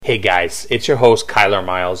Hey guys, it's your host Kyler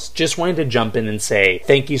Miles. Just wanted to jump in and say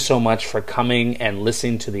thank you so much for coming and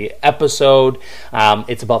listening to the episode.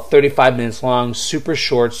 It's about 35 minutes long, super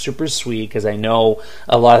short, super sweet, because I know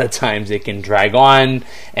a lot of times it can drag on,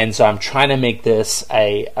 and so I'm trying to make this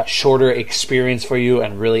a shorter experience for you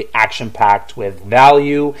and really action-packed with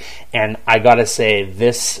value. And I gotta say,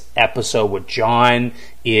 this episode with John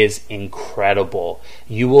is incredible.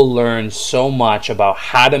 You will learn so much about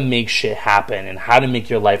how to make shit happen and how to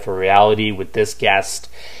make your life a reality with this guest.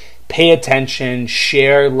 Pay attention,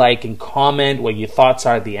 share, like, and comment what your thoughts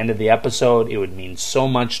are at the end of the episode. It would mean so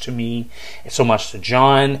much to me, so much to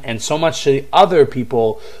John, and so much to the other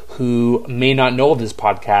people who may not know of this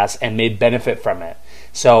podcast and may benefit from it.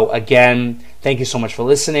 So again, thank you so much for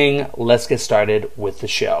listening. Let's get started with the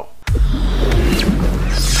show.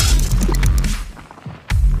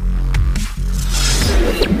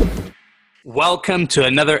 Welcome to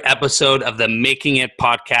another episode of the Making It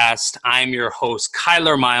podcast. I'm your host,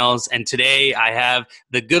 Kyler Miles, and today I have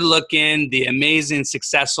the good-looking, the amazing,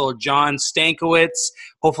 successful John Stankiewicz.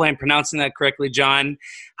 Hopefully I'm pronouncing that correctly, John.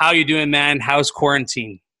 How are you doing, man? How's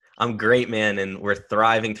quarantine? I'm great, man, and we're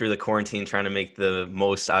thriving through the quarantine, trying to make the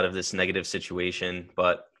most out of this negative situation,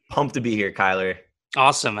 but pumped to be here, Kyler.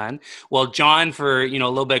 Awesome, man. Well, John, for a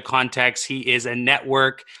little bit of context, he is a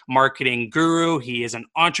network marketing guru. He is an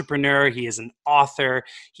entrepreneur. He is an author.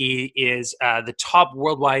 He is the top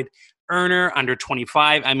worldwide earner under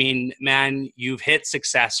 25. I mean, man, you've hit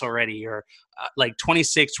success already. You're like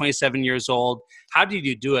 26, 27 years old. How did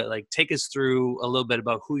you do it? Like, take us through a little bit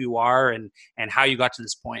about who you are and how you got to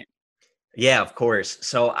this point. Yeah, of course.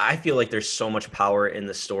 So I feel like there's so much power in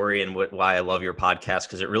the story and why I love your podcast,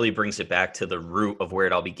 because it really brings it back to the root of where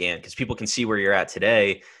it all began. Because people can see where you're at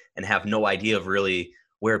today and have no idea of really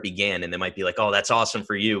where it began. And they might be like, oh, that's awesome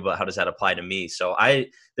for you, but how does that apply to me? So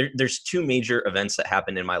there's two major events that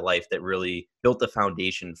happened in my life that really built the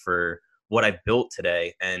foundation for what I've built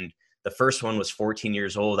today. And the first one was 14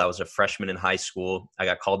 years old. I was a freshman in high school. I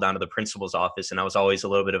got called down to the principal's office, and I was always a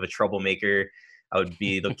little bit of a troublemaker. I would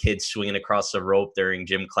be the kid swinging across the rope during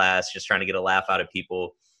gym class, just trying to get a laugh out of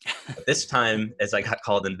people. But this time, as I got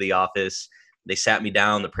called into the office, they sat me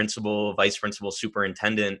down, the principal, vice principal,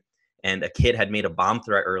 superintendent, and a kid had made a bomb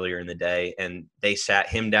threat earlier in the day. And they sat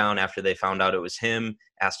him down after they found out it was him,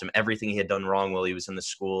 asked him everything he had done wrong while he was in the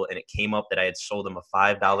school. And it came up that I had sold him a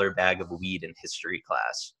 $5 bag of weed in history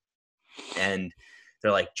class. And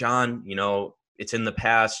they're like, John, it's in the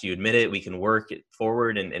past. You admit it. We can work it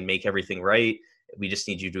forward and make everything right. We just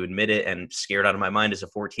need you to admit it. And scared out of my mind as a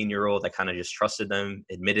 14-year-old, I kind of just trusted them,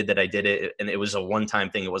 admitted that I did it. And it was a one-time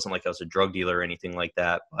thing. It wasn't like I was a drug dealer or anything like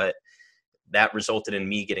that. But that resulted in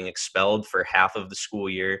me getting expelled for half of the school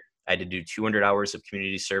year. I had to do 200 hours of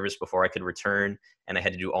community service before I could return. And I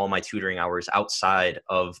had to do all my tutoring hours outside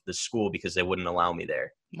of the school because they wouldn't allow me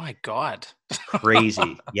there. My God.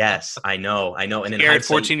 Crazy. Yes, I know. And scared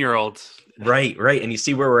 14-year-old. Right. And you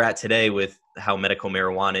see where we're at today with how medical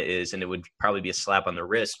marijuana is, and it would probably be a slap on the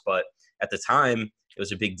wrist. But at the time, it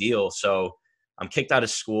was a big deal. So I'm kicked out of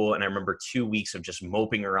school, and I remember 2 weeks of just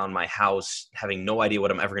moping around my house, having no idea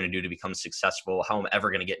what I'm ever going to do to become successful, how I'm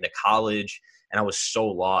ever going to get into college. And I was so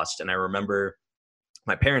lost. And I remember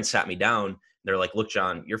my parents sat me down. They're like, look,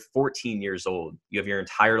 John, you're 14 years old. You have your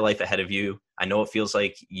entire life ahead of you. I know it feels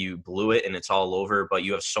like you blew it and it's all over, but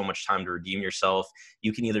you have so much time to redeem yourself.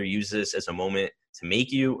 You can either use this as a moment to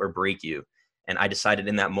make you or break you. And I decided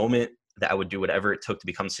in that moment that I would do whatever it took to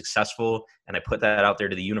become successful. And I put that out there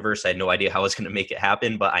to the universe. I had no idea how I was going to make it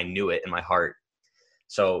happen, but I knew it in my heart.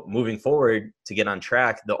 So moving forward to get on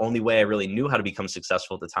track, the only way I really knew how to become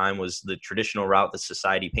successful at the time was the traditional route that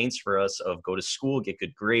society paints for us of go to school, get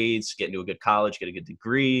good grades, get into a good college, get a good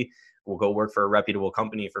degree. We'll go work for a reputable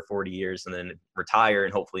company for 40 years and then retire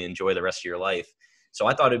and hopefully enjoy the rest of your life. So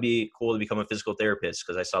I thought it'd be cool to become a physical therapist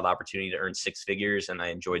because I saw the opportunity to earn six figures and I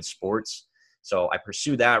enjoyed sports. So I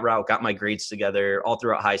pursued that route, got my grades together all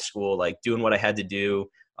throughout high school, like doing what I had to do.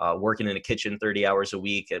 Working in a kitchen 30 hours a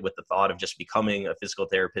week with the thought of just becoming a physical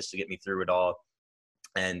therapist to get me through it all.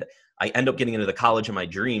 And I end up getting into the college of my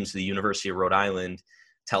dreams, the University of Rhode Island,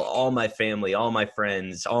 tell all my family, all my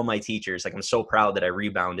friends, all my teachers, like I'm so proud that I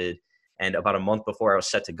rebounded. And about a month before I was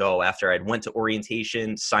set to go, after I'd went to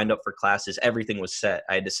orientation, signed up for classes, everything was set.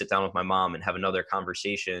 I had to sit down with my mom and have another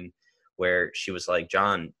conversation where she was like,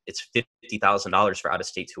 John, it's $50,000 for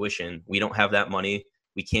out-of-state tuition. We don't have that money.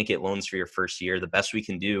 We can't get loans for your first year. The best we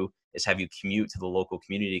can do is have you commute to the local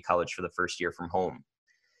community college for the first year from home.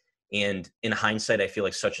 And in hindsight, I feel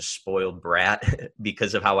like such a spoiled brat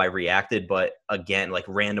because of how I reacted. But again, like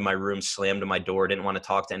ran to my room, slammed to my door, didn't want to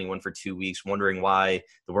talk to anyone for 2 weeks, wondering why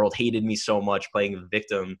the world hated me so much, playing the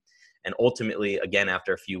victim. And ultimately, again,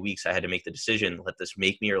 after a few weeks, I had to make the decision, let this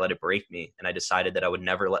make me or let it break me. And I decided that I would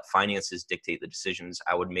never let finances dictate the decisions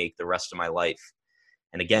I would make the rest of my life.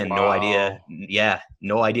 And again, no idea. Wow. Yeah,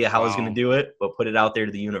 no idea how I was going to Wow. do it, but put it out there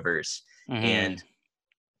to the universe. Hmm. And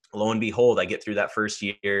lo and behold, I get through that first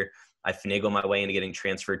year. I finagle my way into getting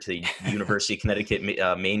transferred to the University of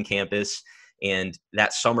Connecticut main campus. And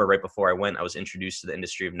that summer, right before I went, I was introduced to the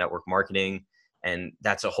industry of network marketing. And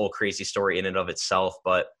that's a whole crazy story in and of itself.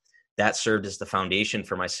 But that served as the foundation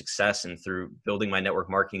for my success. And through building my network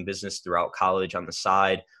marketing business throughout college on the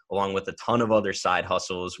side, along with a ton of other side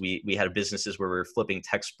hustles, we had businesses where we were flipping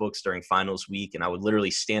textbooks during finals week. And I would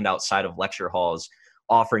literally stand outside of lecture halls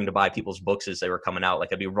offering to buy people's books as they were coming out.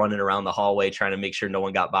 Like I'd be running around the hallway trying to make sure no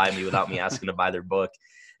one got by me without me asking to buy their book.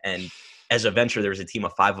 And as a venture, there was a team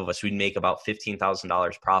of 5 of us. We'd make about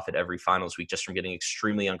 $15,000 profit every finals week just from getting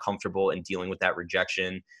extremely uncomfortable and dealing with that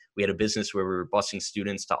rejection. We had a business where we were busing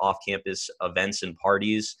students to off-campus events and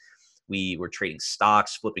parties. We were trading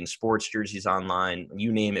stocks, flipping sports jerseys online.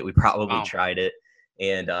 You name it, we probably Wow. tried it.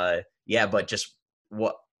 And yeah, but just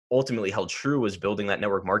what ultimately held true was building that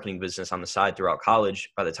network marketing business on the side throughout college.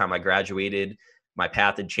 By the time I graduated, my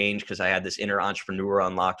path had changed because I had this inner entrepreneur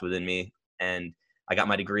unlocked within me. And I got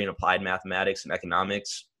my degree in applied mathematics and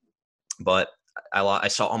economics. But I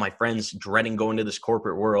saw all my friends dreading going to this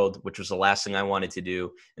corporate world, which was the last thing I wanted to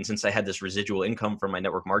do. And since I had this residual income from my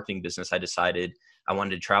network marketing business, I decided I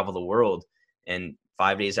wanted to travel the world. And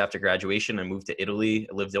 5 days after graduation, I moved to Italy.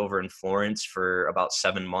 I lived over in Florence for about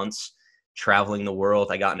 7 months, traveling the world.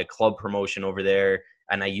 I got into club promotion over there.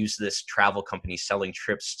 And I used this travel company selling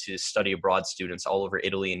trips to study abroad students all over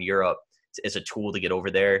Italy and Europe as a tool to get over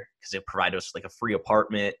there because it provided us like a free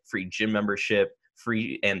apartment, free gym membership,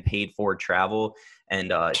 free and paid for travel,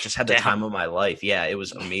 and just had the Damn. time of my life. Yeah, it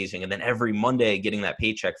was amazing. And then every Monday getting that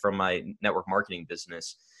paycheck from my network marketing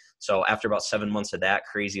business. So after about 7 months of that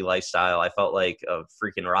crazy lifestyle, I felt like a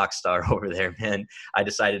freaking rock star over there, man. I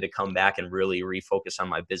decided to come back and really refocus on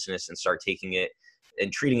my business and start taking it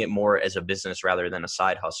and treating it more as a business rather than a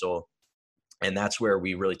side hustle. And that's where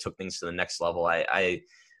we really took things to the next level. I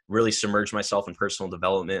really submerged myself in personal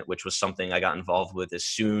development, which was something I got involved with as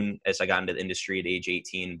soon as I got into the industry at age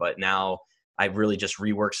 18. But now I really just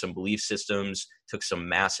reworked some belief systems, took some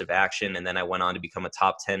massive action, and then I went on to become a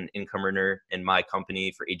top 10 income earner in my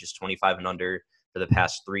company for ages 25 and under for the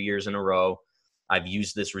past 3 years in a row. I've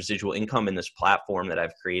used this residual income in this platform that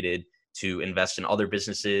I've created to invest in other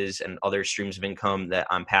businesses and other streams of income that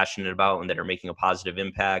I'm passionate about and that are making a positive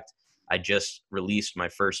impact. I just released my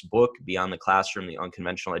first book, Beyond the Classroom, The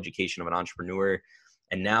Unconventional Education of an Entrepreneur.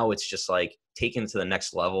 And now it's just like taken to the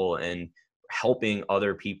next level and helping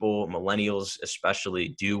other people, millennials especially,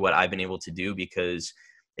 do what I've been able to do because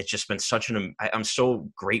it's just been I'm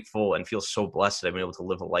so grateful and feel so blessed that I've been able to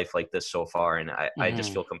live a life like this so far. And I just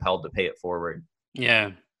Hmm. feel compelled to pay it forward.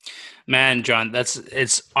 Yeah. Man, John,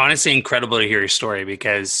 it's honestly incredible to hear your story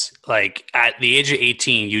because like at the age of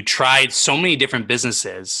 18, you tried so many different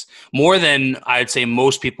businesses, more than I'd say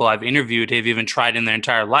most people I've interviewed have even tried in their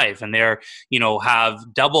entire life. And they're, have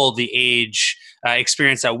double the age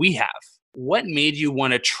experience that we have. What made you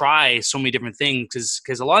want to try so many different things?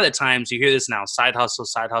 Because a lot of the times you hear this now, side hustle,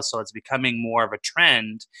 it's becoming more of a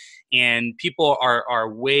trend. And people are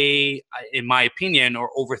way, in my opinion, or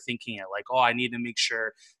overthinking it. Like, oh, I need to make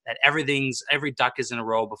sure that every duck is in a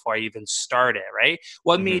row before I even start it, right?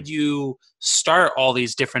 What Mm-hmm. made you start all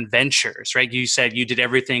these different ventures, right? You said you did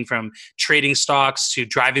everything from trading stocks to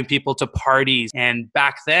driving people to parties. And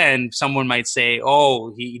back then, someone might say,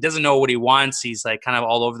 oh, he doesn't know what he wants. He's like kind of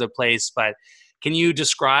all over the place. But can you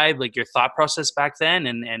describe like your thought process back then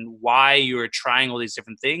and why you were trying all these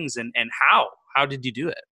different things and how? How did you do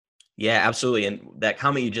it? Yeah, absolutely. And that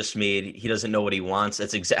comment you just made, he doesn't know what he wants.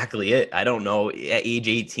 That's exactly it. I don't know. At age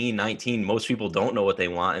 18, 19, most people don't know what they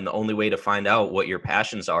want. And the only way to find out what your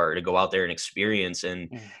passions are to go out there and experience and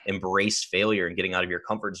Mm. embrace failure and getting out of your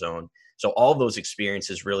comfort zone. So all of those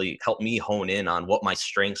experiences really helped me hone in on what my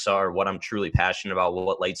strengths are, what I'm truly passionate about,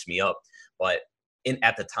 what lights me up. But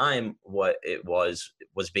at the time, what it was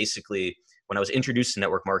basically when I was introduced to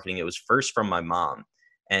network marketing, it was first from my mom.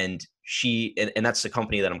 And and that's the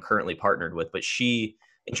company that I'm currently partnered with, but she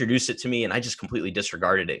introduced it to me and I just completely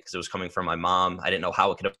disregarded it because it was coming from my mom. I didn't know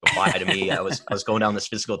how it could apply to me. I was going down this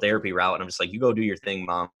physical therapy route and I'm just like, you go do your thing,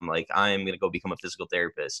 mom. Like I'm going to go become a physical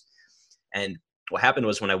therapist. And what happened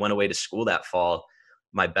was when I went away to school that fall,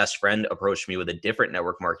 my best friend approached me with a different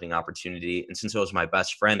network marketing opportunity. And since it was my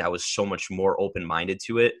best friend, I was so much more open-minded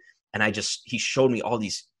to it. And he showed me all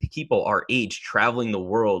these people our age traveling the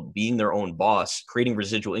world, being their own boss, creating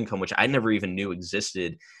residual income, which I never even knew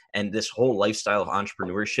existed. And this whole lifestyle of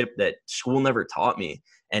entrepreneurship that school never taught me.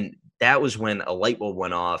 And that was when a light bulb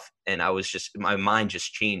went off, and my mind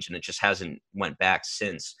just changed, and it just hasn't went back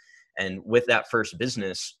since. And with that first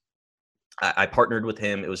business, I partnered with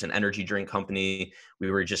him. It was an energy drink company. We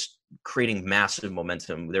were just creating massive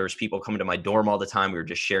momentum. There was people coming to my dorm all the time. We were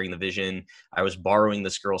just sharing the vision. I was borrowing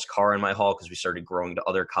this girl's car in my hall because we started growing to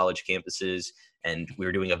other college campuses, and we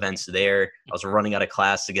were doing events there. I was running out of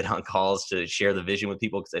class to get on calls to share the vision with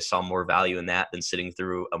people because I saw more value in that than sitting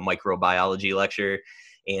through a microbiology lecture.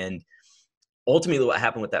 And ultimately what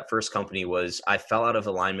happened with that first company was I fell out of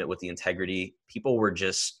alignment with the integrity. People were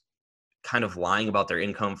just kind of lying about their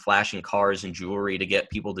income, flashing cars and jewelry to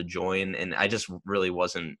get people to join. And I just really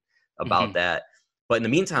wasn't about that. But in the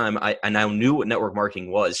meantime, I now knew what network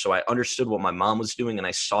marketing was. So I understood what my mom was doing, and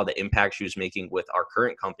I saw the impact she was making with our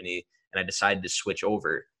current company. And I decided to switch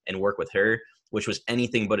over and work with her, which was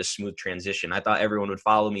anything but a smooth transition. I thought everyone would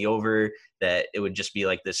follow me over, that it would just be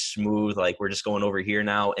like this smooth, like we're just going over here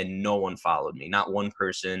now. And no one followed me, not one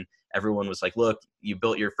person. Everyone was like, look, you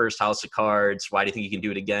built your first house of cards. Why do you think you can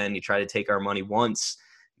do it again? You try to take our money once.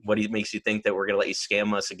 What makes you think that we're going to let you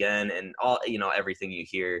scam us again? And all, everything you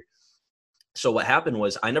hear. So what happened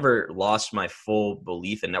was I never lost my full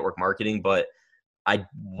belief in network marketing, but I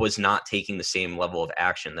was not taking the same level of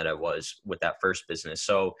action that I was with that first business.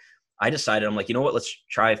 So I decided, I'm like, you know what, let's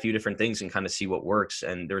try a few different things and kind of see what works.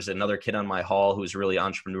 And there was another kid on my hall who was really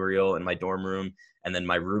entrepreneurial in my dorm room, and then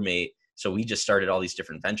my roommate. So we just started all these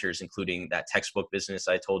different ventures, including that textbook business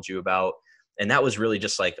I told you about. And that was really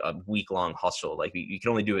just like a week-long hustle. Like you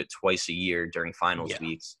can only do it twice a year during finals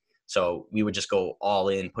weeks. So we would just go all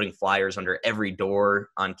in, putting flyers under every door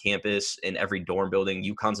on campus in every dorm building.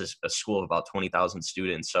 UConn's a school of about 20,000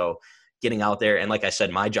 students. So getting out there. And like I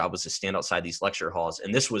said, my job was to stand outside these lecture halls.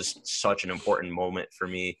 And this was such an important moment for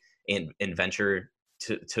me in venture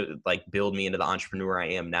to like build me into the entrepreneur I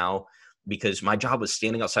am now, because my job was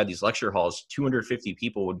standing outside these lecture halls. 250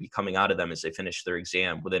 people would be coming out of them as they finished their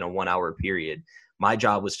exam within a 1 hour period. My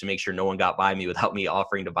job was to make sure no one got by me without me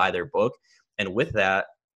offering to buy their book. And with that,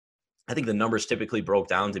 I think the numbers typically broke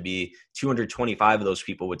down to be 225 of those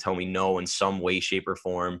people would tell me no in some way, shape, or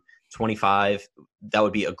form. 25, that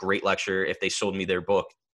would be a great lecture. If they sold me their book,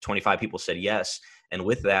 25 people said yes. And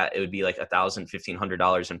with that, it would be like $1,000,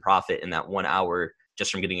 $1,500 in profit in that 1 hour,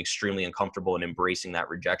 just from getting extremely uncomfortable and embracing that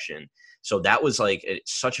rejection. So that was like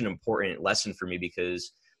such an important lesson for me,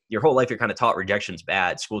 because your whole life you're kind of taught rejection's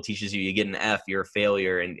bad. School teaches you get an F, you're a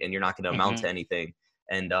failure, and you're not going to amount to anything.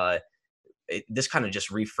 And this kind of just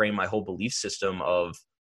reframed my whole belief system of,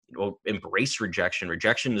 embrace rejection.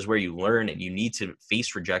 Rejection is where you learn, and you need to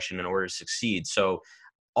face rejection in order to succeed. So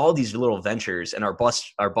all these little ventures, and our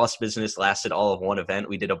bus business lasted all of one event.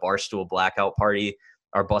 We did a Barstool blackout party.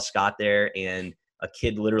 Our bus got there, and a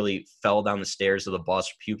kid literally fell down the stairs of the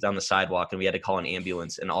bus, puked on the sidewalk, and we had to call an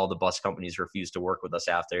ambulance, and all the bus companies refused to work with us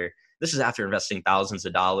after. This is after investing thousands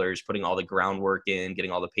of dollars, putting all the groundwork in,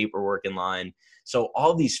 getting all the paperwork in line. So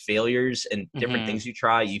all these failures and different things you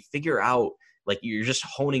try, you figure out, like, you're just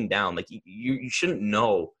honing down. Like you shouldn't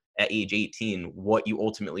know at age 18 what you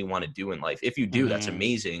ultimately want to do in life. If you do, that's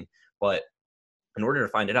amazing. But in order to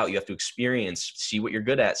find it out, you have to experience, see what you're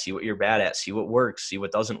good at, see what you're bad at, see what works, see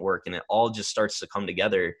what doesn't work. And it all just starts to come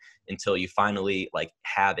together until you finally like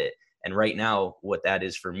have it. And right now, what that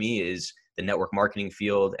is for me is the network marketing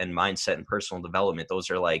field and mindset and personal development.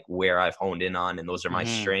 Those are like where I've honed in on, and those are my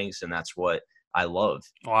strengths. And that's what I love.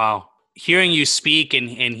 Wow. Hearing you speak and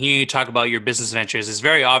hearing you talk about your business ventures is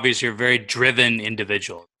very obvious. You're a very driven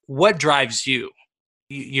individual. What drives you?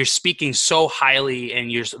 You're speaking so highly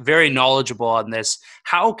and you're very knowledgeable on this.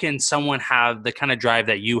 How can someone have the kind of drive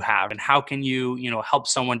that you have, and how can you, help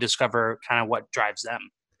someone discover kind of what drives them?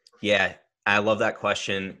 Yeah, I love that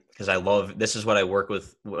question, because this is what I work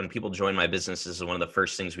with when people join my business. This is one of the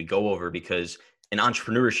first things we go over, because in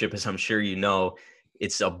entrepreneurship, as I'm sure you know,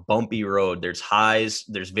 it's a bumpy road. There's highs,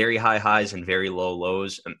 there's very high highs and very low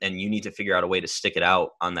lows, and you need to figure out a way to stick it out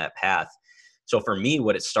on that path. So for me,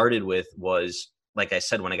 what it started with was, like I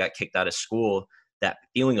said, when I got kicked out of school, that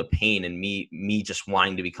feeling of pain and me just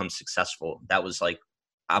wanting to become successful. That was like,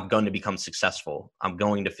 I'm going to become successful. I'm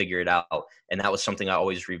going to figure it out. And that was something I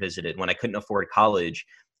always revisited. When I couldn't afford college,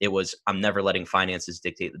 it was, I'm never letting finances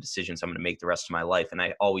dictate the decisions I'm going to make the rest of my life. And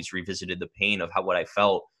I always revisited the pain of what I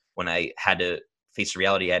felt when I had to face the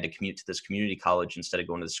reality. I had to commute to this community college instead of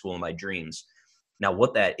going to the school of my dreams. Now,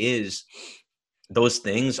 what that is those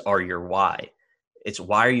things are your why. It's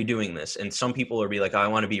why are you doing this? And some people will be like, oh, I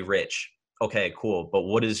want to be rich. Okay, cool. But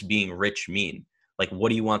what does being rich mean? Like, what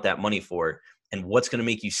do you want that money for? And what's going to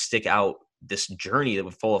make you stick out this journey that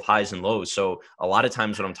was full of highs and lows? So a lot of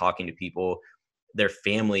times when I'm talking to people, their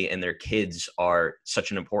family and their kids are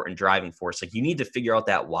such an important driving force. Like, you need to figure out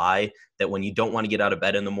that why, that when you don't want to get out of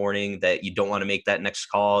bed in the morning, that you don't want to make that next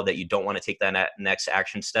call, that you don't want to take that next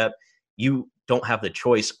action step, you don't have the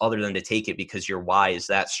choice other than to take it, because your why is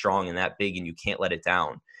that strong and that big and you can't let it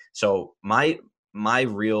down. So my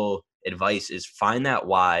real advice is find that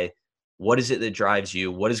why. What is it that drives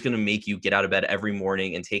you? What is going to make you get out of bed every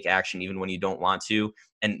morning and take action even when you don't want to?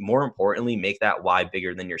 And more importantly, make that why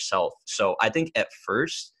bigger than yourself. So I think at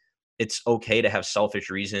first it's okay to have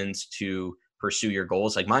selfish reasons to pursue your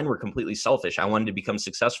goals. Like, mine were completely selfish. I wanted to become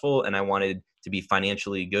successful and I wanted to be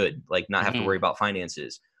financially good, like not have to worry about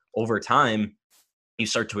finances. Over time, you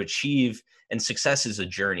start to achieve, and success is a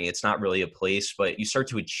journey. It's not really a place, but you start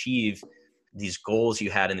to achieve these goals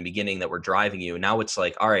you had in the beginning that were driving you. Now it's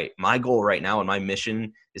like, all right, my goal right now and my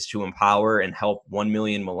mission is to empower and help 1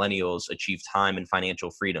 million millennials achieve time and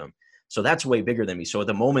financial freedom. So that's way bigger than me. So at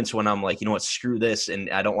the moments when I'm like, you know what, screw this, and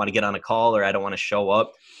I don't want to get on a call or I don't want to show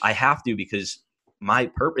up, I have to, because my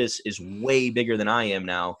purpose is way bigger than I am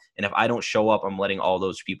now. And if I don't show up, I'm letting all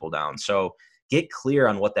those people down. So get clear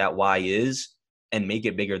on what that why is and make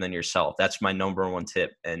it bigger than yourself. That's my number one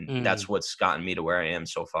tip. And that's what's gotten me to where I am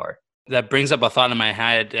so far. That brings up a thought in my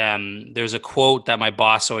head. There's a quote that my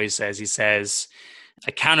boss always says. He says,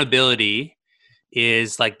 accountability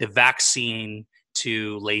is like the vaccine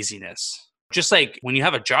to laziness. Just like when you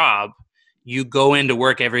have a job, you go into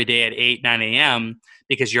work every day at 8, 9 a.m.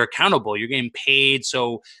 because you're accountable. You're getting paid.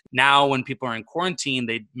 So now when people are in quarantine,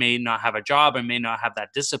 they may not have a job and may not have that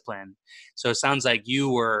discipline. So it sounds like you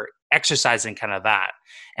were exercising kind of that.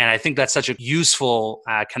 And I think that's such a useful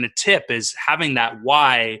kind of tip, is having that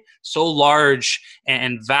why so large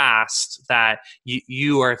and vast that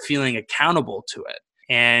you are feeling accountable to it.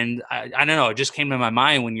 And I don't know, it just came to my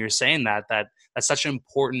mind when you were saying that's such an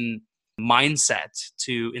important mindset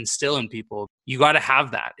to instill in people. You got to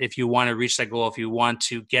have that if you want to reach that goal, if you want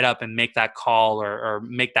to get up and make that call or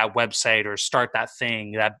make that website or start that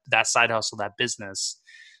thing, that side hustle, that business.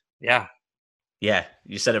 Yeah. Yeah,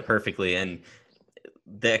 you said it perfectly. And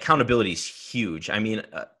the accountability is huge. I mean,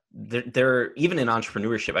 there even in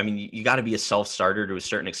entrepreneurship, I mean, you got to be a self-starter to a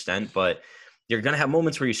certain extent, but you're going to have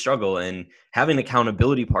moments where you struggle, and having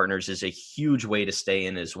accountability partners is a huge way to stay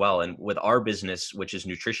in as well. And with our business, which is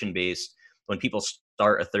nutrition based, when people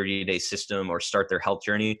start a 30-day system or start their health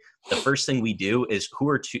journey, the first thing we do is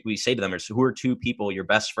we say to them is, who are 2 people, your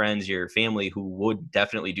best friends, your family, who would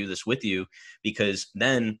definitely do this with you? Because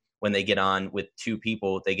then when they get on with 2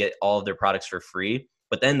 people, they get all of their products for free.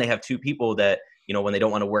 But then they have 2 people that, you know, when they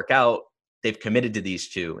don't want to work out, they've committed to these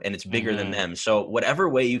 2 and it's bigger than them. So whatever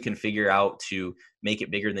way you can figure out to make it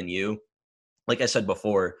bigger than you, like I said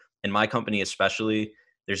before, in my company especially,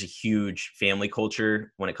 there's a huge family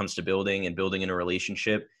culture when it comes to building in a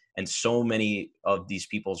relationship. And so many of these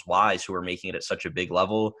people's whys who are making it at such a big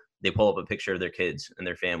level, they pull up a picture of their kids and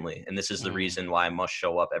their family. And this is the reason why I must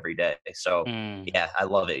show up every day. So yeah, I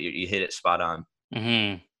love it. You hit it spot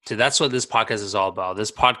on. So that's what this podcast is all about.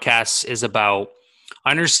 This podcast is about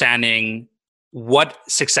understanding what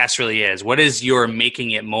success really is. What is your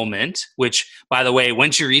making it moment? Which, by the way,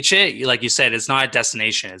 once you reach it, like you said, it's not a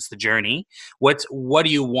destination, it's the journey. What do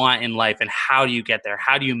you want in life and how do you get there?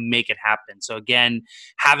 How do you make it happen? So again,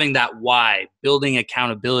 having that why, building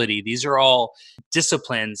accountability, these are all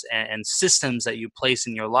disciplines and systems that you place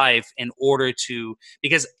in your life in order to,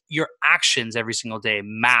 because your actions every single day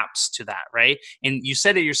maps to that, right? And you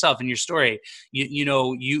said it yourself in your story,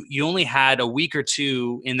 you only had a week or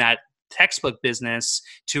 2 in that textbook business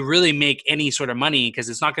to really make any sort of money, because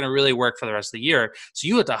it's not going to really work for the rest of the year. So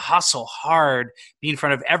you had to hustle hard, be in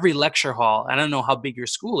front of every lecture hall. I don't know how big your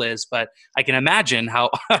school is, but I can imagine how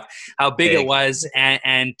big it was.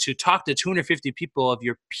 And to talk to 250 people of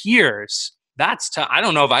your peers, that's tough. I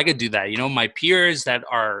don't know if I could do that. You know, my peers that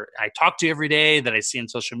I talk to every day, that I see on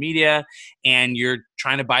social media, and you're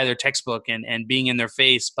trying to buy their textbook and being in their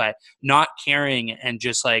face, but not caring and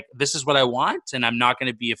just like, this is what I want, and I'm not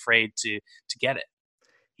going to be afraid to get it.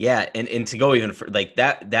 Yeah. And to go even for like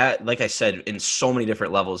that, like I said, in so many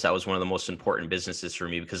different levels, that was one of the most important businesses for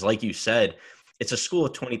me, because like you said, it's a school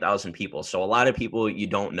of 20,000 people. So a lot of people you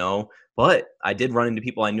don't know, but I did run into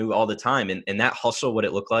people I knew all the time. And that hustle, what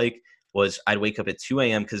it looked like was I'd wake up at 2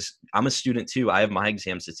 a.m. because I'm a student too. I have my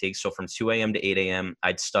exams to take. So from 2 a.m. to 8 a.m.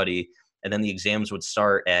 I'd study, and then the exams would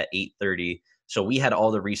start at 8:30. So we had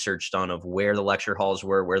all the research done of where the lecture halls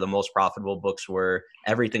were, where the most profitable books were.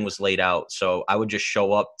 Everything was laid out. So I would just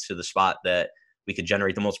show up to the spot that we could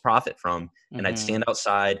generate the most profit from. And I'd stand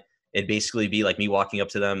outside. It'd basically be like me walking up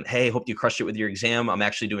to them. Hey, hope you crushed it with your exam. I'm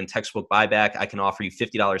actually doing textbook buyback. I can offer you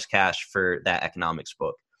 $50 cash for that economics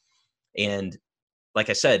book. And like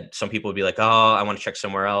I said, some people would be like, oh, I want to check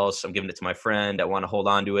somewhere else. I'm giving it to my friend. I want to hold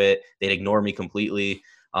on to it. They'd ignore me completely.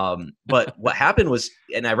 But what happened was,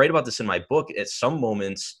 and I write about this in my book, at some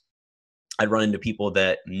moments I'd run into people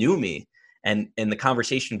that knew me, and the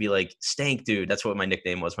conversation would be like, Stank, dude. That's what my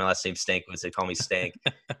nickname was. My last name Stank was, they call me Stank.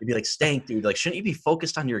 It'd be like, Stank, dude, like, shouldn't you be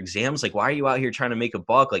focused on your exams? Like, why are you out here trying to make a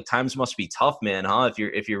buck? Like, times must be tough, man, huh?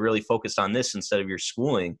 If you're really focused on this instead of your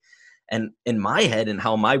schooling. And in my head and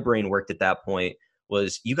how my brain worked at that point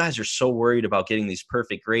was, you guys are so worried about getting these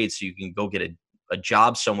perfect grades so you can go get a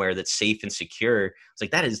job somewhere that's safe and secure. It's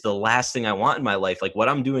like, that is the last thing I want in my life. Like, what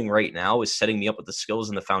I'm doing right now is setting me up with the skills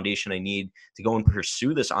and the foundation I need to go and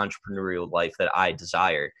pursue this entrepreneurial life that I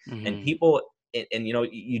desire. And people, and you know,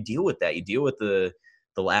 you deal with that. You deal with the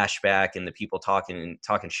lashback and the people talking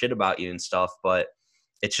shit about you and stuff, but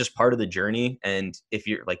it's just part of the journey. And if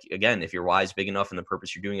you're like, again, if your why is big enough and the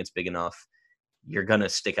purpose you're doing it's big enough, you're gonna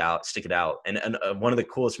stick it out. And one of the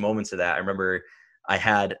coolest moments of that, I remember I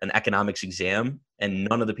had an economics exam, and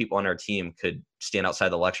none of the people on our team could stand outside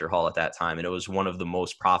the lecture hall at that time. And it was one of the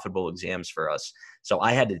most profitable exams for us. So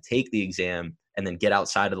I had to take the exam and then get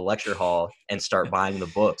outside of the lecture hall and start buying the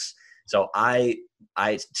books. So I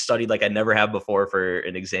studied like I never have before for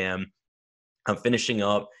an exam. I'm finishing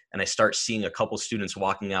up and I start seeing a couple students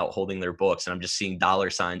walking out holding their books, and I'm just seeing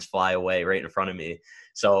dollar signs fly away right in front of me.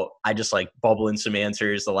 So I just like bubble in some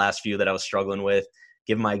answers, the last few that I was struggling with,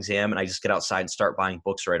 give my exam, and I just get outside and start buying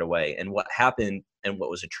books right away. And what happened, and what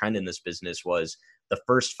was a trend in this business, was the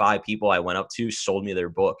first 5 people I went up to sold me their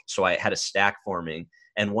book. So I had a stack forming.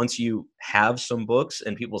 And once you have some books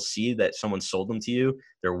and people see that someone sold them to you,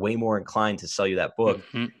 they're way more inclined to sell you that book.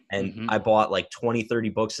 And I bought like 20, 30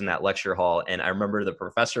 books in that lecture hall. And I remember the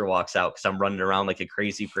professor walks out because I'm running around like a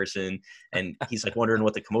crazy person. And he's like wondering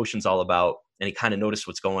what the commotion's all about. And he kind of noticed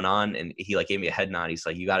what's going on. And he like gave me a head nod. He's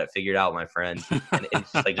like, you got it figured out, my friend. And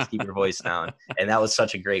it's just like, just keep your voice down. And that was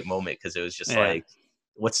such a great moment because it was just like,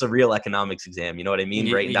 what's the real economics exam? You know what I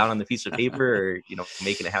mean? Writing down on the piece of paper, or, you know,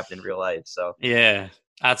 making it happen in real life. So yeah.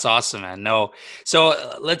 That's awesome, man. No.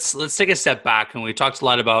 So let's take a step back, and we talked a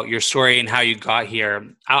lot about your story and how you got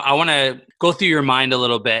here. I want to go through your mind a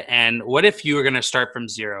little bit. And what if you were going to start from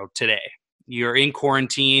zero today? You're in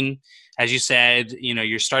quarantine, as you said, you know,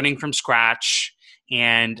 you're starting from scratch.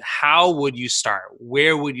 And how would you start?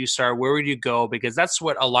 Where would you start? Where would you go? Because that's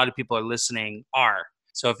what a lot of people are listening are.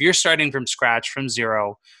 So if you're starting from scratch, from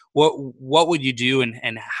zero, what would you do,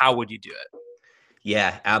 and how would you do it?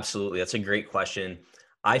 yeah, absolutely. That's a great question.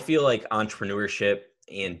 I feel like entrepreneurship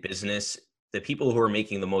and business, the people who are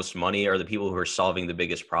making the most money are the people who are solving the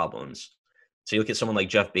biggest problems. So you look at someone like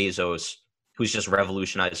Jeff Bezos, who's just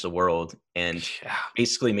revolutionized the world and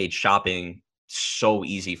basically made shopping so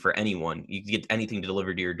easy for anyone. You can get anything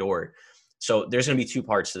delivered to your door. So there's going to be 2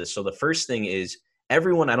 parts to this. So the first thing is,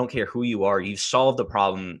 everyone, I don't care who you are, you've solved a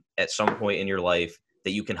problem at some point in your life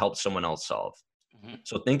that you can help someone else solve.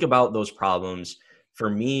 So think about those problems. For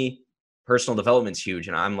me, personal development's huge.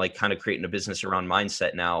 And I'm like kind of creating a business around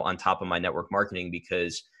mindset now on top of my network marketing,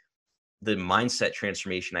 because the mindset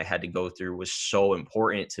transformation I had to go through was so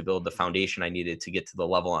important to build the foundation I needed to get to the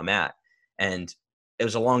level I'm at. And it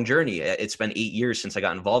was a long journey. It's been 8 years since I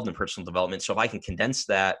got involved in personal development. So if I can condense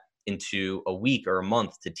that into a week or a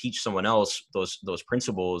month to teach someone else those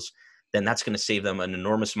principles, then that's going to save them an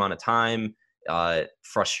enormous amount of time,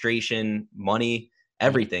 frustration, money,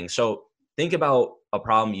 everything. So think about a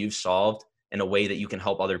problem you've solved in a way that you can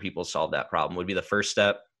help other people solve that problem would be the first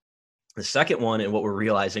step. The second one, and what we're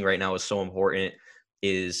realizing right now is so important,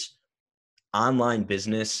 is online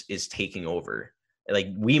business is taking over. Like,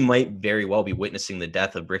 we might very well be witnessing the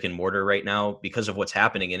death of brick and mortar right now because of what's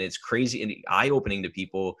happening. And it's crazy and eye-opening to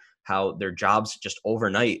people how their jobs just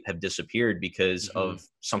overnight have disappeared because of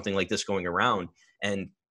something like this going around. And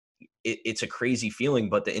it's a crazy feeling,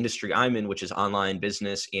 but the industry I'm in, which is online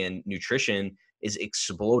business and nutrition, is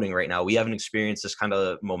exploding right now. We haven't experienced this kind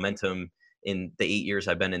of momentum in the 8 years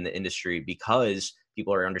I've been in the industry, because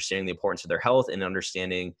people are understanding the importance of their health and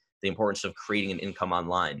understanding the importance of creating an income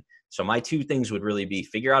online. So my 2 things would really be: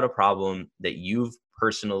 figure out a problem that you've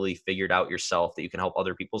personally figured out yourself that you can help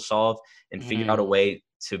other people solve, and figure out a way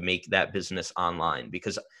to make that business online.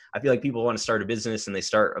 Because I feel like people want to start a business and they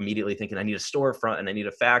start immediately thinking, I need a storefront and I need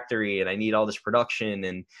a factory and I need all this production.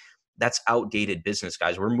 And that's outdated business,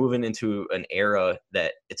 guys. We're moving into an era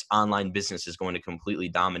that it's online business is going to completely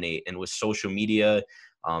dominate. And with social media,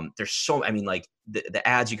 there's so, I mean, like the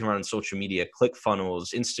ads you can run on social media,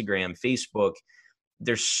 ClickFunnels, Instagram, Facebook,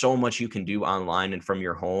 there's so much you can do online and from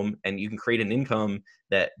your home, and you can create an income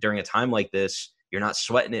that during a time like this, you're not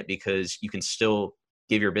sweating it because you can still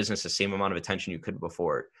give your business the same amount of attention you could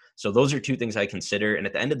before. So those are two things I consider. And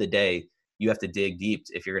at the end of the day, you have to dig deep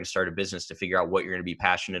if you're going to start a business to figure out what you're going to be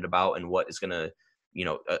passionate about and what is going to, you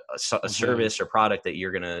know, a service or product that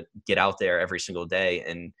you're going to get out there every single day,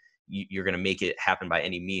 and you're going to make it happen by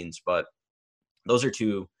any means. But those are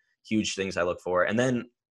two huge things I look for. And then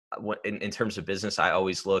in terms of business, I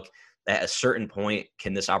always look at a certain point,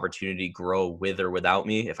 can this opportunity grow with or without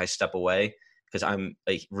me if I step away? Because I'm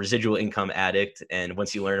a residual income addict. And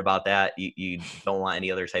once you learn about that, you don't want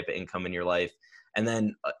any other type of income in your life. And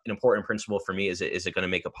then an important principle for me is it going to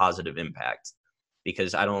make a positive impact?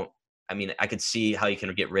 Because I could see how you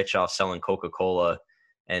can get rich off selling Coca-Cola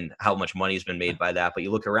and how much money has been made by that. But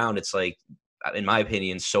you look around, it's like, in my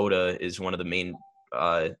opinion, soda is one of the main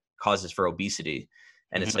causes for obesity.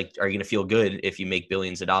 And it's like, are you going to feel good if you make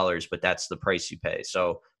billions of dollars, but that's the price you pay?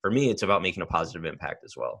 So for me, it's about making a positive impact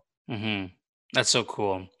as well. That's so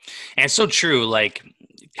cool. And it's so true. Like,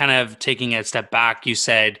 kind of taking a step back, you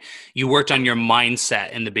said you worked on your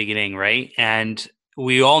mindset in the beginning, right? And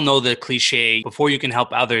we all know the cliche, before you can help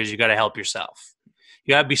others, you got to help yourself.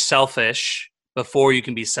 You got to be selfish before you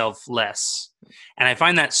can be selfless. And I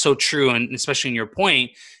find that so true. And especially in your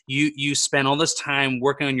point, you spend all this time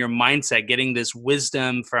working on your mindset, getting this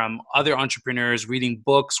wisdom from other entrepreneurs, reading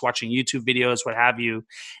books, watching YouTube videos, what have you,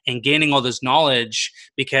 and gaining all this knowledge,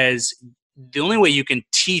 because the only way you can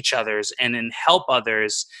teach others and then help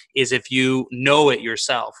others is if you know it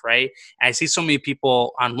yourself, right? And I see so many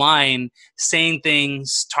people online saying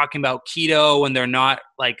things, talking about keto, when they're not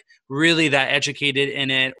like really that educated in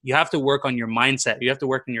it. You have to work on your mindset. You have to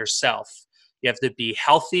work on yourself. You have to be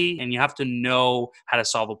healthy, and you have to know how to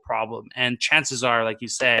solve a problem. And chances are, like you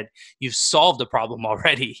said, you've solved the problem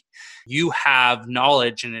already. You have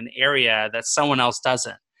knowledge in an area that someone else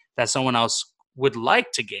doesn't, that someone else would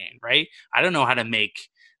like to gain, right? I don't know how to make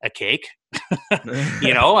a cake.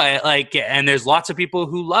 And there's lots of people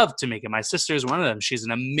who love to make it. My sister is one of them. She's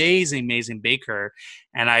an amazing baker,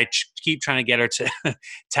 and I keep trying to get her to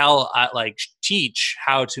teach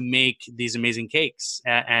how to make these amazing cakes,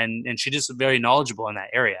 and she's just very knowledgeable in that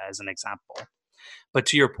area, as an example. But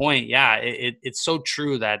to your point, yeah, it's so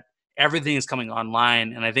true that everything is coming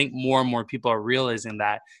online, and I think more and more people are realizing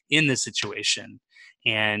that in this situation.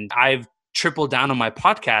 And I've tripled down on my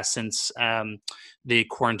podcast since the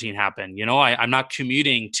quarantine happened. I'm not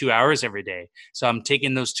commuting 2 hours every day. So I'm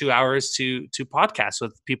taking those 2 hours to podcast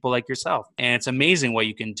with people like yourself. And it's amazing what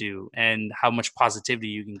you can do and how much positivity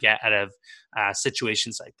you can get out of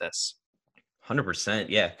situations like this. 100%.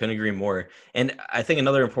 Yeah, couldn't agree more. And I think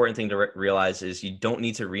another important thing to realize is you don't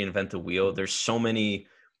need to reinvent the wheel. There's so many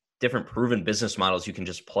different proven business models you can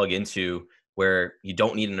just plug into, where you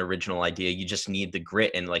don't need an original idea. You just need the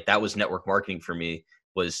grit. And like, that was network marketing for me.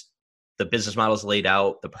 Was the business model's laid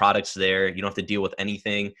out, the product's there. You don't have to deal with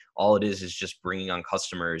anything. All it is just bringing on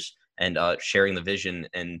customers and sharing the vision.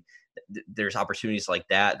 And there's opportunities like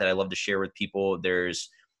that I love to share with people.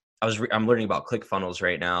 I'm learning about ClickFunnels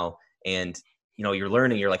right now, and you're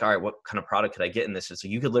learning. You're like, all right, what kind of product could I get in this? And so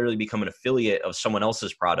you could literally become an affiliate of someone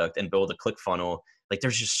else's product and build a ClickFunnel. Like,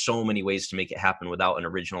 there's just so many ways to make it happen without an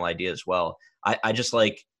original idea as well. I just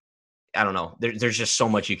like, I don't know. There's just so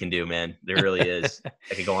much you can do, man. There really is.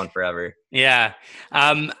 I could go on forever. Yeah.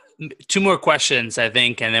 Two more questions, I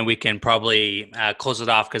think, and then we can probably close it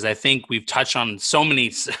off, because I think we've touched on so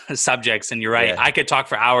many subjects, and you're right. Yeah. I could talk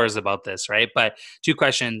for hours about this, right? But two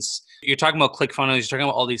questions. You're talking about ClickFunnels, you're talking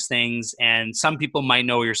about all these things, and some people might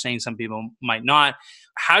know what you're saying, some people might not.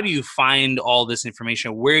 How do you find all this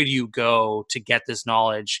information? Where do you go to get this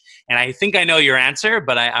knowledge? And I think I know your answer,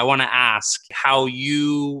 but I want to ask how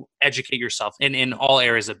you educate yourself in all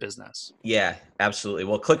areas of business. Yeah, absolutely.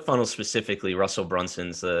 Well, ClickFunnels specifically, Russell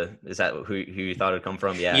Brunson's is that who you thought it'd come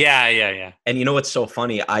from? Yeah. Yeah. And you know what's so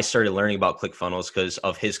funny? I started learning about ClickFunnels because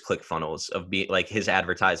of his ClickFunnels, of like his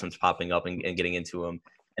advertisements popping up and getting into them.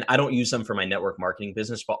 And I don't use them for my network marketing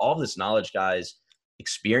business, but all this knowledge, guys,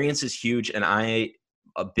 experience is huge. And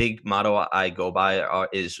a big motto I go by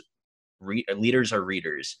is leaders are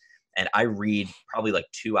readers. And I read probably like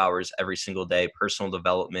 2 hours every single day. Personal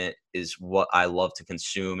development is what I love to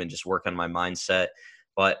consume and just work on my mindset.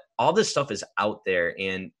 But all this stuff is out there.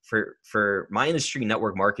 And for my industry,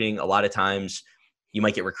 network marketing, a lot of times you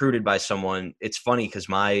might get recruited by someone. It's funny because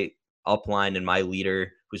my upline and my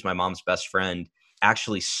leader, who's my mom's best friend,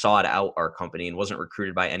 actually sought out our company and wasn't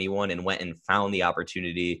recruited by anyone and went and found the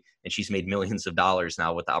opportunity. And she's made millions of dollars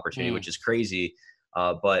now with the opportunity, which is crazy.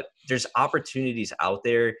 But there's opportunities out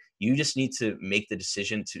there. You just need to make the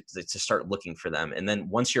decision to start looking for them. And then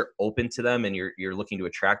once you're open to them and you're looking to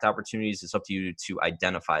attract opportunities, it's up to you to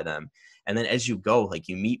identify them. And then as you go, like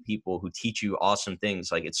you meet people who teach you awesome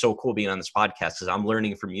things. Like it's so cool being on this podcast because I'm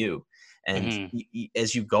learning from you. And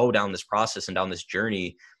as you go down this process and down this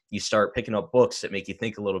journey, you start picking up books that make you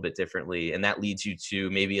think a little bit differently. And that leads you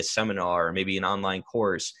to maybe a seminar or maybe an online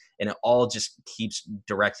course. And it all just keeps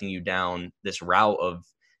directing you down this route of,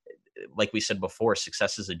 like we said before,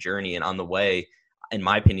 success is a journey. And on the way, in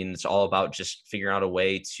my opinion, it's all about just figuring out a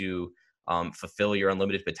way to fulfill your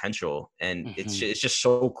unlimited potential. And it's just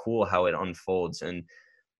so cool how it unfolds. And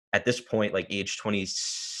at this point, like age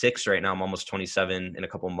 26 right now, I'm almost 27 in a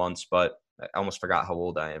couple months, but I almost forgot how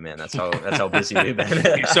old I am, man. That's how busy we've been.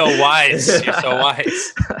 You're so wise. You're so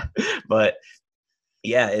wise. But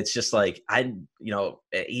yeah, it's just like at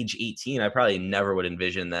age 18, I probably never would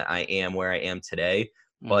envision that I am where I am today.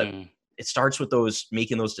 But it starts with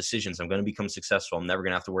making those decisions. I'm going to become successful. I'm never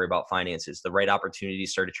going to have to worry about finances. The right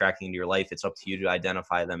opportunities start attracting into your life. It's up to you to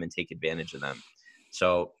identify them and take advantage of them.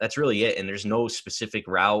 So that's really it. And there's no specific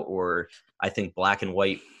route or I think black and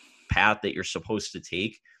white path that you're supposed to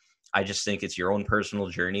take. I just think it's your own personal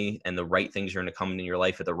journey and the right things are going to come in your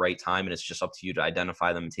life at the right time. And it's just up to you to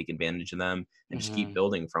identify them and take advantage of them and just keep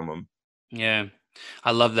building from them. Yeah,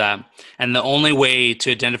 I love that. And the only way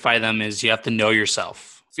to identify them is you have to know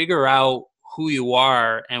yourself, figure out who you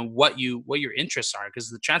are and what your interests are, because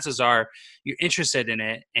the chances are you're interested in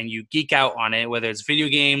it and you geek out on it, whether it's video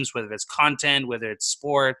games, whether it's content, whether it's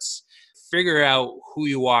sports. Figure out who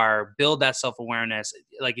you are, build that self-awareness,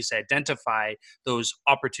 like you said, identify those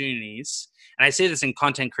opportunities. And I say this in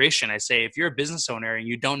content creation. I say, if you're a business owner and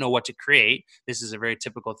you don't know what to create, this is a very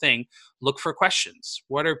typical thing, look for questions.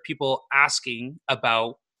 What are people asking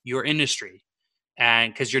about your industry?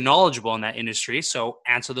 And because you're knowledgeable in that industry, so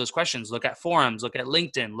answer those questions. Look at forums, look at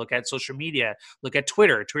LinkedIn, look at social media, look at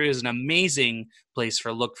Twitter. Twitter is an amazing place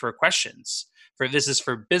look for questions. This is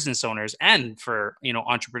for business owners and for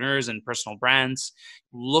entrepreneurs and personal brands.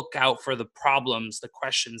 Look out for the problems, the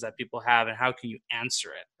questions that people have, and how can you answer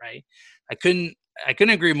it, right? I couldn't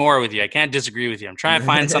agree more with you. I can't disagree with you. I'm trying to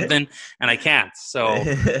find something and I can't. So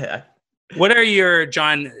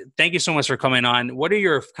John, thank you so much for coming on. What are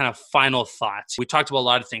your kind of final thoughts? We talked about a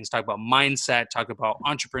lot of things, talk about mindset, talk about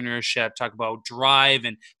entrepreneurship, talk about drive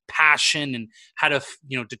and passion and how to,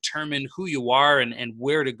 determine who you are and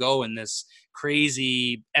where to go in this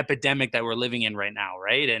crazy epidemic that we're living in right now,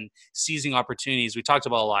 right? And seizing opportunities. We talked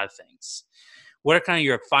about a lot of things. What are kind of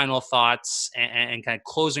your final thoughts and kind of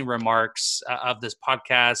closing remarks of this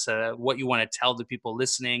podcast, what you want to tell the people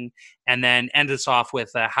listening, and then end us off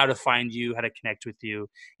with how to find you, how to connect with you,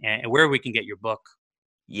 and where we can get your book?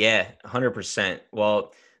 Yeah, 100%.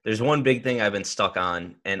 Well, there's one big thing I've been stuck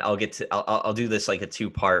on, and I'll do this like a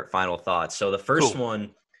 2-part final thought. So the first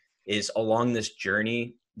one is along this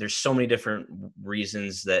journey, there's so many different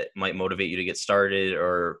reasons that might motivate you to get started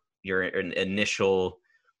or your initial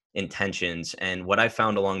intentions. And what I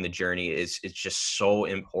found along the journey is it's just so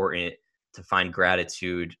important to find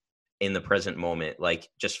gratitude in the present moment. Like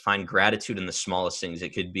just find gratitude in the smallest things.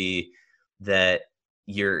 It could be that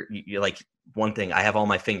you're like, one thing, I have all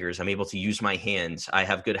my fingers, I'm able to use my hands, I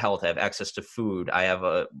have good health, I have access to food, I have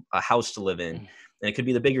a house to live in. And it could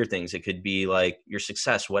be the bigger things. It could be like your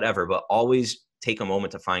success, whatever, but always take a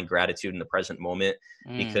moment to find gratitude in the present moment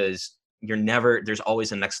because there's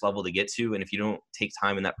always a next level to get to. And if you don't take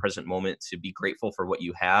time in that present moment to be grateful for what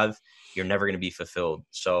you have, you're never going to be fulfilled.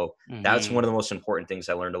 So that's one of the most important things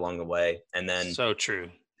I learned along the way. And then so true.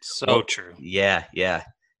 True. Yeah. Yeah.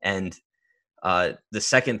 And the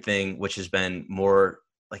second thing, which has been more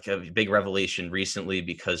like a big revelation recently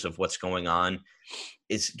because of what's going on,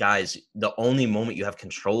 is guys, the only moment you have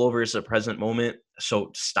control over is the present moment.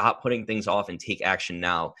 So stop putting things off and take action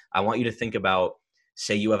now. I want you to think about,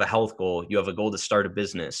 say you have a health goal, you have a goal to start a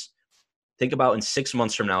business. Think about in 6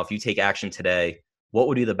 months from now, if you take action today, what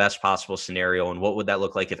would be the best possible scenario? And what would that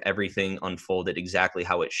look like if everything unfolded exactly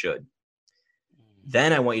how it should?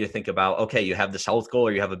 Then I want you to think about, okay, you have this health goal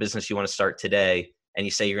or you have a business you want to start today, and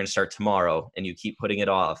you say you're going to start tomorrow, and you keep putting it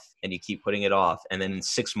off and you keep putting it off. And then in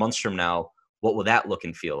 6 months from now, what will that look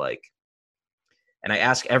and feel like? And I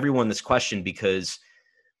ask everyone this question because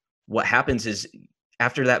what happens is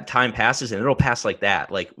after that time passes, and it'll pass like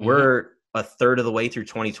that, like we're a third of the way through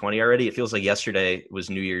 2020 already. It feels like yesterday was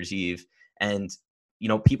New Year's Eve. And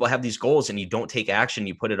people have these goals and you don't take action,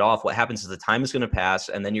 you put it off. What happens is the time is going to pass,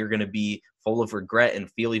 and then you're going to be full of regret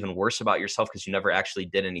and feel even worse about yourself because you never actually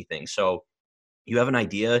did anything. So you have an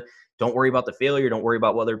idea. Don't worry about the failure. Don't worry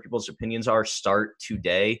about what other people's opinions are. Start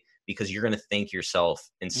today, because you're going to thank yourself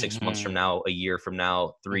in 6 months from now, a year from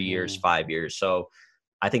now, 3 years, 5 years. So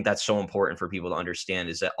I think that's so important for people to understand,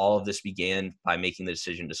 is that all of this began by making the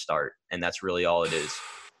decision to start. And that's really all it is.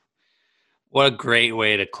 What a great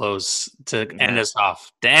way to end us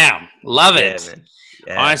off. Damn. Love it. Man.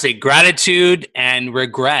 Yeah. Honestly, gratitude and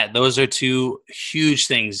regret. Those are two huge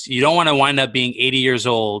things. You don't want to wind up being 80 years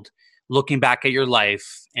old, looking back at your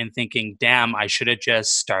life and thinking, damn, I should have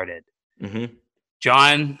just started.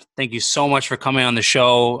 John, thank you so much for coming on the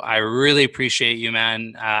show. I really appreciate you,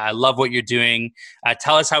 man. I love what you're doing.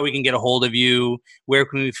 Tell us how we can get a hold of you. Where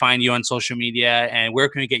can we find you on social media? And where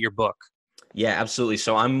can we get your book? Yeah, absolutely.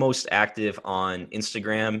 So I'm most active on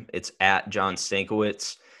Instagram. It's at John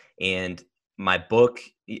Stankiewicz. And my book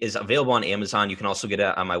is available on Amazon. You can also get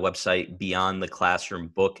it on my website,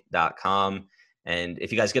 beyondtheclassroombook.com. And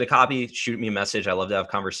if you guys get a copy, shoot me a message. I love to have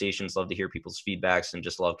conversations, love to hear people's feedbacks, and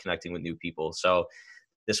just love connecting with new people. So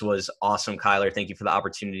this was awesome, Kyler. Thank you for the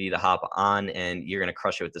opportunity to hop on, and you're going to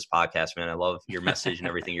crush it with this podcast, man. I love your message and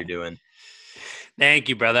everything you're doing. Thank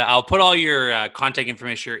you, brother. I'll put all your contact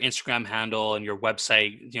information, your Instagram handle and your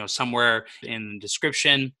website, somewhere in the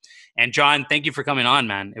description. And John, thank you for coming on,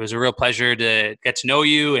 man. It was a real pleasure to get to know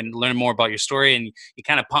you and learn more about your story. And you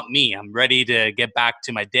kind of pumped me. I'm ready to get back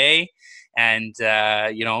to my day and,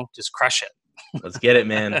 just crush it. Let's get it,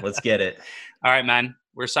 man. Let's get it. All right, man.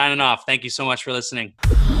 We're signing off. Thank you so much for listening.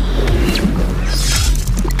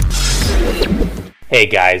 Hey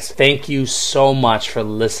guys, thank you so much for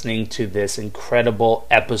listening to this incredible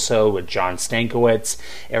episode with John Stankiewicz.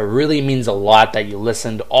 It really means a lot that you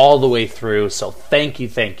listened all the way through, so thank you.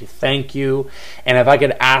 And if I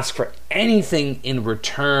could ask for anything in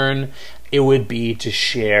return, it would be to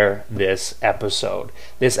share this episode.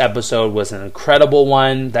 This episode was an incredible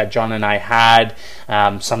one that John and I had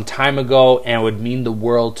some time ago, and it would mean the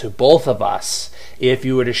world to both of us if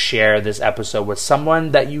you were to share this episode with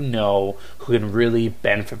someone that you know who can really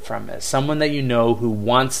benefit from it. Someone that you know who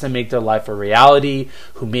wants to make their life a reality,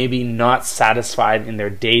 who may be not satisfied in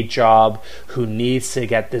their day job, who needs to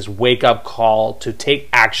get this wake-up call to take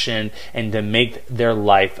action and to make their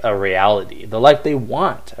life a reality, the life they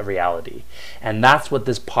want a reality. And that's what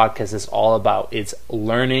this podcast is all about. It's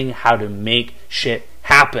learning how to make shit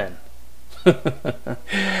happen.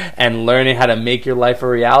 And learning how to make your life a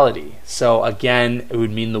reality. So again, it would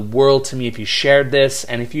mean the world to me if you shared this,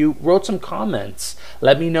 and if you wrote some comments.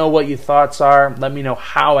 Let me know what your thoughts are. Let me know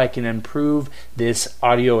how I can improve this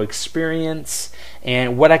audio experience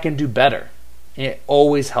and what I can do better. It's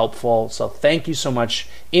always helpful. So thank you so much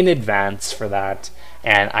in advance for that,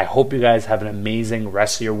 and I hope you guys have an amazing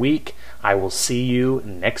rest of your week. I will see you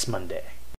next Monday.